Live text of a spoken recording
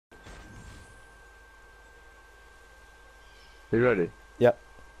Are you ready? Yep.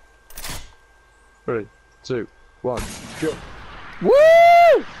 3, 2, 1, jump. Woo!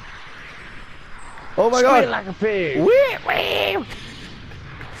 Oh my god! Like a pig. Wee, wee.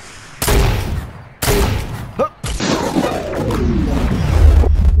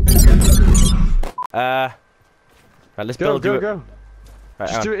 Right, let's build. Go. Right,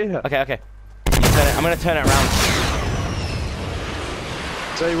 Just do it here. Okay. I'm gonna turn it around.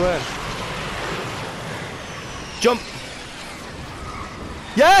 Say when. Jump!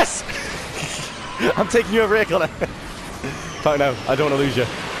 Yes! I'm taking you over here, Connor. Fuck no, I don't want to lose you.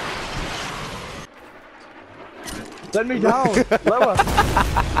 Send me down. Lower.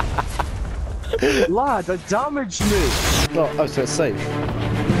 Lad, that damaged me. Oh, so it's safe.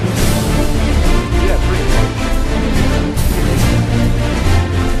 Yeah, pretty much.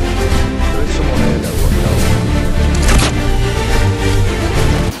 There is someone here that worked out.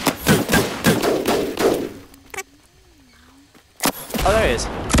 Oh, there he is.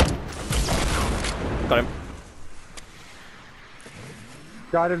 Got him.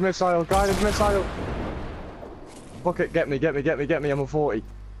 Guided missile. Fuck it, get me, I'm on 40.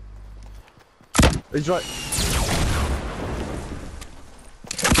 He's right.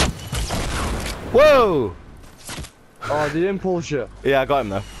 Whoa! Oh, the impulse you. Yeah, I got him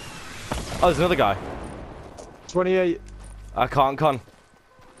though. Oh, there's another guy. 28. I can't, Con.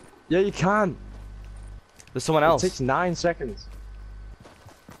 Yeah, you can. There's someone else. It takes 9 seconds.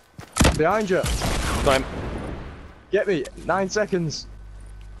 Behind you. Got him. Get me. 9 seconds.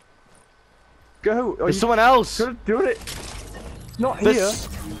 Go. There's someone else. Could do it. Not This...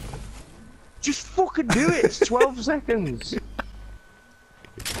 here. Just fucking do it. It's 12 seconds.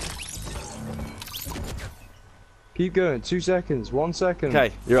 Keep going. 2 seconds. 1 second.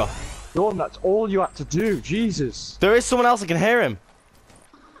 Okay, you're off. Jordan, that's all you had to do. Jesus. There is someone else. I can hear him.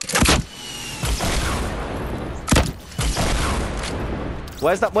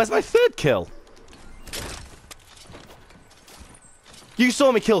 Where's my third kill? You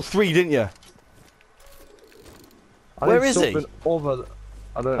saw me kill 3, didn't you? Where is he? Over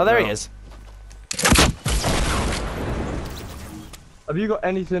I don't know. Oh, there he is. Have you got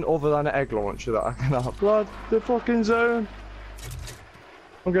anything other than an egg launcher that I can have? Blood, the fucking zone.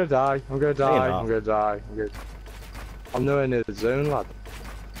 I'm gonna die. I'm nowhere near the zone, lad.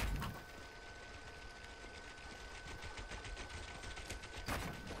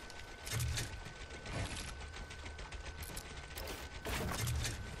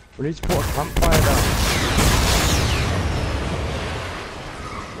 We need to put a campfire down.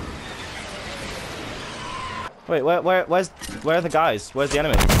 Wait, where are the guys? Where's the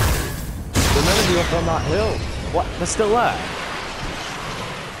enemy? The enemy up on that hill. What? They're still there?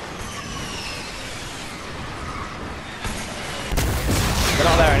 They're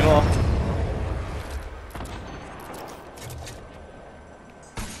not there anymore.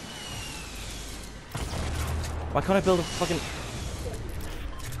 Why can't I build a fucking...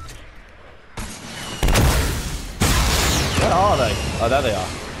 Where are they? Oh, there they are.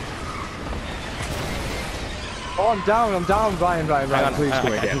 Oh, I'm down, Ryan, please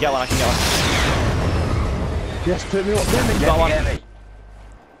come I can get one, Yes, put me up, Got one.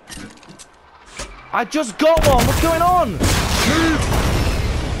 I just got one, what's going on? Move!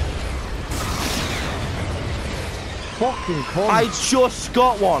 Fucking cunt. I just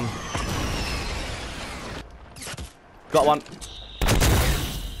got one. Got one.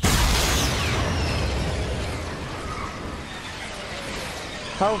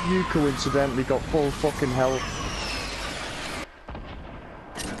 How have you coincidentally got full fucking health?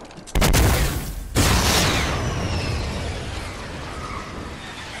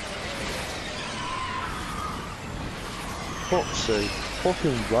 Fuck's sake.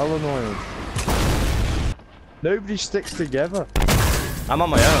 Fucking well annoying. Nobody sticks together. I'm on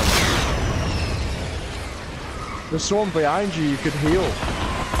my own. There's someone behind you could heal.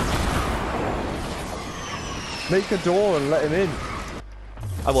 Make a door and let him in.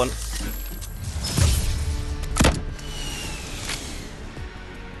 I won.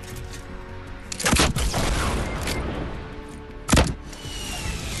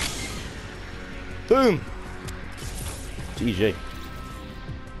 Boom. GG.